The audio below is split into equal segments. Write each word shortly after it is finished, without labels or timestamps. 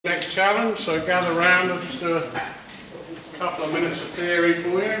this challenge, so gather round. I'll just do a couple of minutes of theory for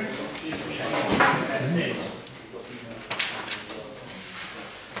you.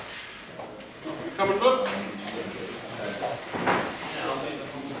 Come and look.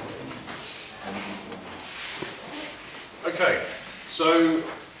 Okay, so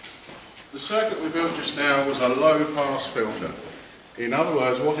the circuit we built just now was a low pass filter. In other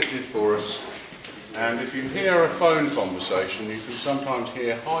words, what it did for us, and if you hear a phone conversation, you can sometimes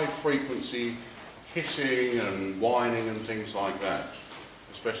hear high frequency hissing and whining and things like that,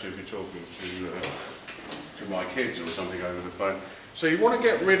 especially if you're talking to my kids or something over the phone. So you want to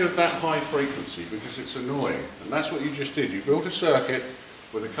get rid of that high frequency because it's annoying, and that's what you just did. You built a circuit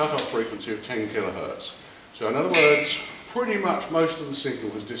with a cut-off frequency of 10 kilohertz. So in other words, pretty much most of the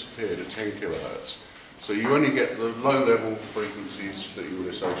signal has disappeared at 10 kilohertz. So you only get the low-level frequencies that you would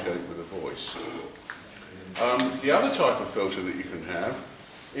associate with a voice. The other type of filter that you can have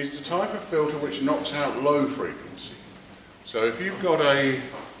is the type of filter which knocks out low frequency. So if you've got a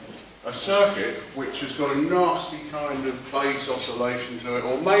circuit which has got a nasty kind of bass oscillation to it,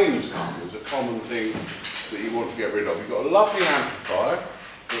 or mains hum is a common thing that you want to get rid of. You've got a lovely amplifier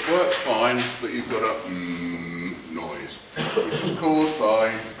that works fine, but you've got a noise, which is caused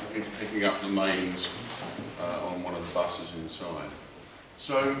by it picking up the mains on one of the buses inside.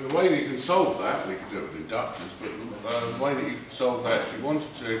 So the way that you can solve that, we can do it with inductors, but the way that you can solve that if you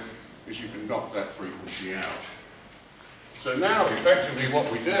wanted to, is you can knock that frequency out. So now effectively what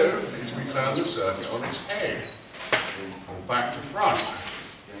we do is we turn the circuit on its head, or back to front.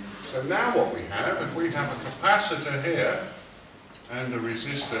 So now what we have, if we have a capacitor here, and a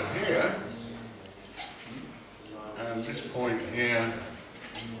resistor here, and this point here,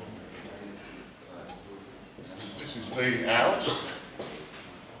 this is V out,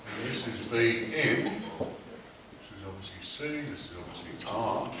 and this is V in, this is obviously C, this is obviously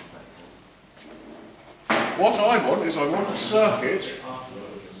R. What I want is I want a circuit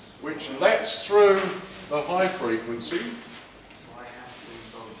which lets through the high frequency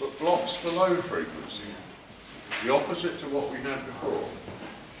but blocks the low frequency. The opposite to what we had before.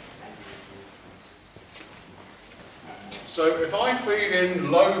 So if I feed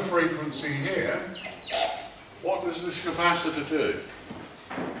in low frequency here, what does this capacitor do?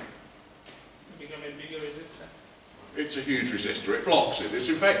 Become a bigger resistor. It's a huge resistor. It blocks it. It's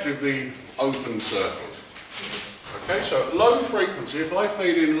effectively open circuit. Okay, so at low frequency, if I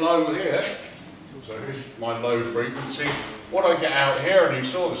feed in low here, so here's my low frequency, what I get out here, and you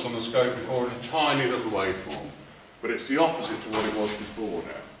saw this on the scope before, is a tiny little waveform. But it's the opposite to what it was before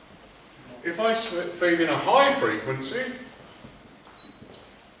now. If I feed in a high frequency,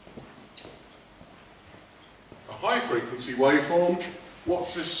 waveform,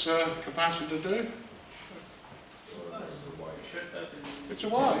 what's this capacitor do? It's a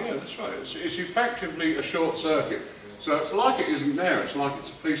wire, yeah, that's right. It's effectively a short circuit. So it's like it isn't there, it's like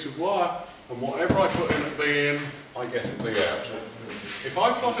it's a piece of wire, and whatever I put in at V in, I get at V out. If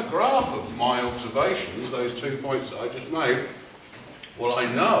I plot a graph of my observations, those 2 points that I just made, well, I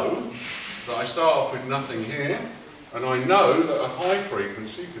know that I start off with nothing here, and I know that a high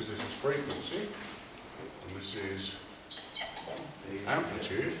frequency, because this is frequency, and this is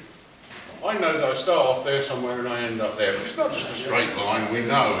amplitude, I know that I start off there somewhere and I end up there. But it's not just a straight line, we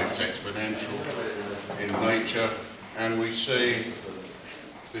know it's exponential in nature, and we see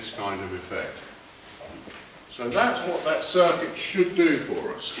this kind of effect. So that's what that circuit should do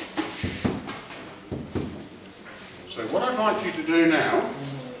for us. So what I'd like you to do now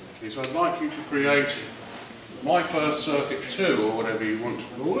is I'd like you to create my first circuit 2, or whatever you want to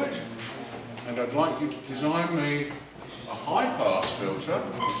call it, and I'd like you to design me a high pass filter,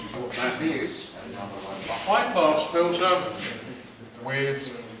 which is what that is, a high pass filter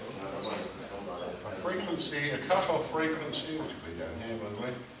with a frequency, a cut-off frequency, which will be down here by the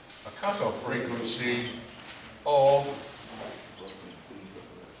way, a cut-off frequency of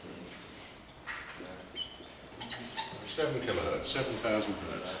 7 kilohertz, 7,000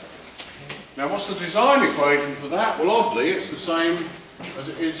 hertz. Now what's the design equation for that? Well, oddly it's the same as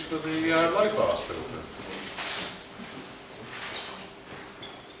it is for the low pass filter.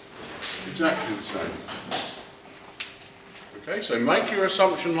 Exactly the same. Okay, so make your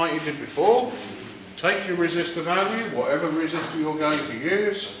assumption like you did before. Take your resistor value, whatever resistor you're going to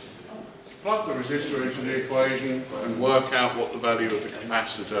use, plug the resistor into the equation and work out what the value of the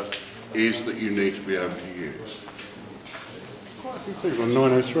capacitor is that you need to be able to use. Quite a few people on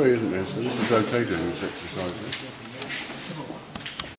 903, isn't there? So this is okay doing this exercise.